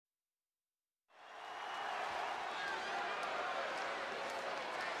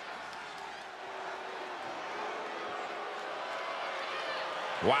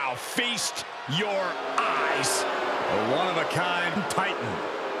Wow, feast your eyes. A one-of-a-kind titan.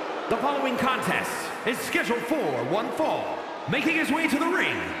 The following contest is scheduled for one fall. Making his way to the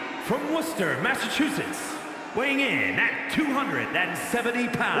ring from Worcester, Massachusetts, weighing in at 270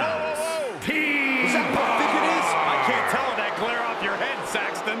 pounds. Whoa. Is that what I think it is? I can't tell with that glare off your head,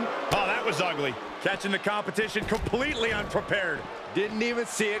 Saxton. Oh, that was ugly. Catching the competition completely unprepared. Didn't even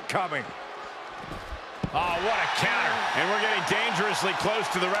see it coming. Oh, what a counter. And we're getting dangerously close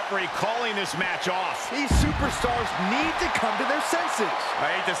to the referee calling this match off. These superstars need to come to their senses.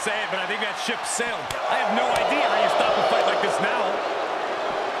 I hate to say it, but I think that ship sailed. I have no idea how you stop a fight like this now.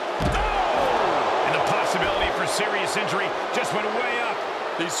 Oh! And the possibility for serious injury just went way up.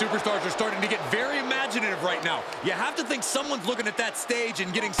 These superstars are starting to get very imaginative right now. You have to think someone's looking at that stage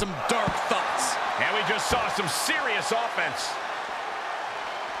and getting some dark thoughts. And we just saw some serious offense.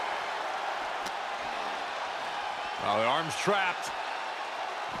 Oh, the arm's trapped.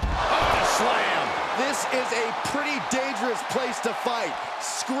 Oh, the slam. This is a pretty dangerous place to fight.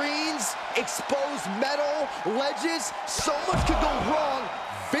 Screens, exposed metal, ledges, so much could go wrong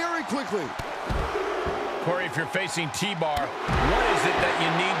very quickly. Corey, if you're facing T-Bar, what is it that you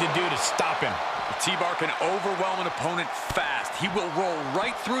need to do to stop him? T-Bar can overwhelm an opponent fast. He will roll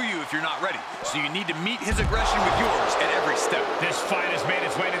right through you if you're not ready. So you need to meet his aggression with yours at every step. This fight has made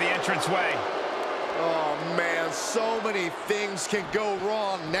its way to the entranceway. Oh, man, so many things can go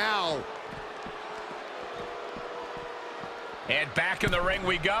wrong now. And back in the ring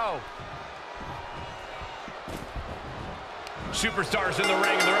we go. Superstars in the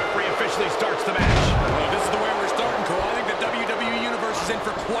ring, and the referee officially starts the match. Well, this is the way we're starting, Cole. I think the WWE Universe is in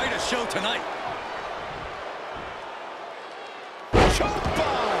for quite a show tonight. Choke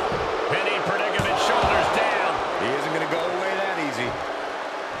bomb! Penny predicament, shoulders down. He isn't going to go away that easy.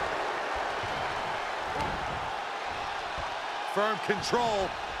 Firm control.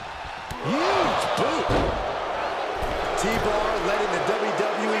 Huge boot. T-Bar letting the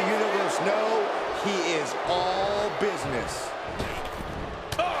WWE Universe know he is all business.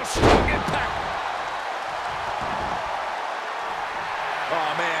 Oh, strong impact.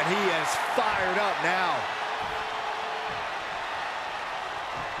 Oh, man, he is fired up now.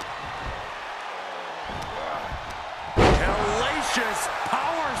 Hellacious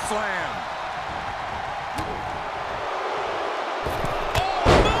power slam. Oh,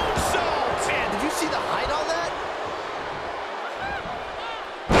 moonsault. Man, did you see the height on that?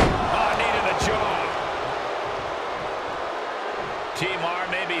 Oh, needed a jaw. T-Bar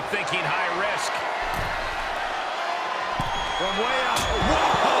may be thinking high risk. From way up.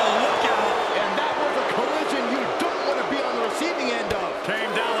 Whoa, look out. And that was a collision you don't want to be on the receiving end of. Came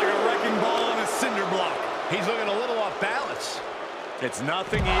down like a wrecking ball on a cinder block. He's looking a little off balance. It's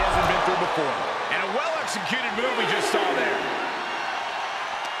nothing he hasn't been through before. And a well-executed move we just saw there.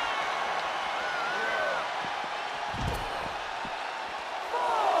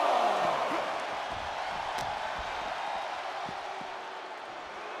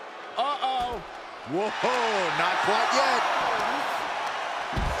 Uh-oh. Whoa, not quite yet.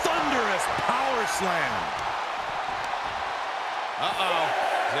 Thunderous power slam. Uh-oh.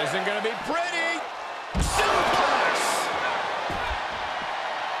 This isn't going to be pretty. Suplex.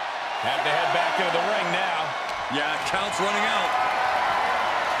 Have to head back into the ring now. Yeah, count's running out.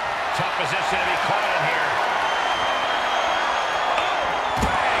 Tough position to be caught in here. Oh,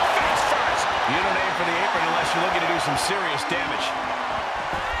 bang, face first. You don't aim for the apron unless you're looking to do some serious damage.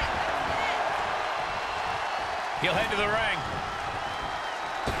 He'll head to the ring.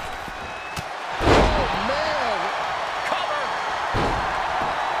 Oh, man. Cover.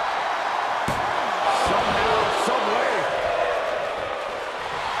 Somehow, some way.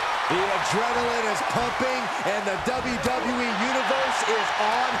 The adrenaline is pumping, and the WWE Universe is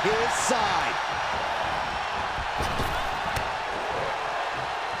on his side.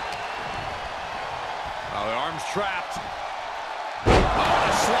 Oh, the arm's trapped. Oh,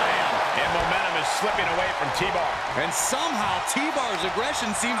 the slam. And momentum is slipping away from T-Bar. And somehow T-Bar's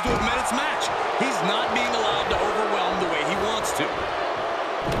aggression seems to have met its match. He's not being allowed to overwhelm the way he wants to.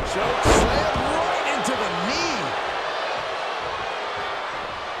 Choke slam right into the knee.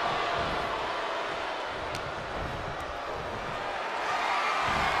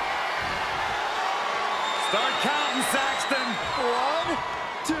 Start counting, Saxton. 1,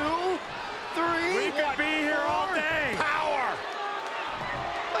 2, 3. We could be here all day. Power.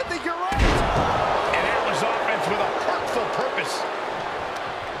 I think you're right. And that was offense with a hurtful purpose.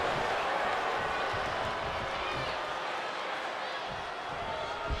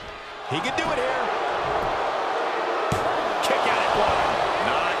 He can do it here. Kick out at one.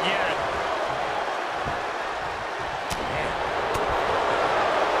 Not yet.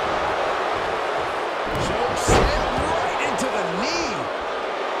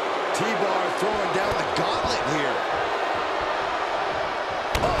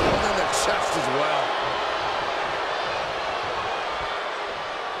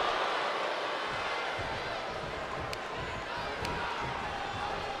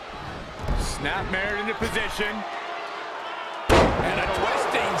 Snapmare into position. And a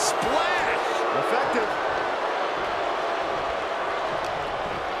twisting splash. Effective.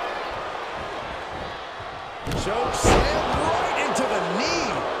 Choke slam right into the knee.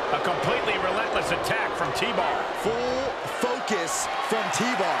 A completely relentless attack from T-Bar. Full focus from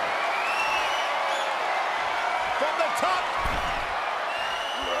T-Bar. From the top.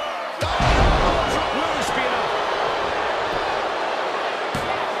 Oh, will this be enough?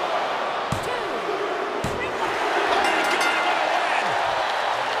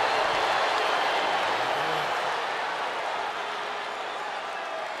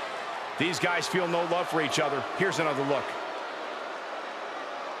 These guys feel no love for each other. Here's another look.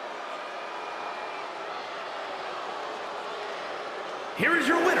 Here is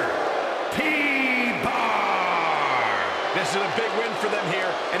your winner, T-Bar. This is a big win for them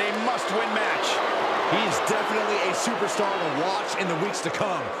here, and a must-win match. He's definitely a superstar to watch in the weeks to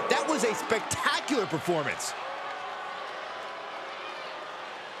come. That was a spectacular performance.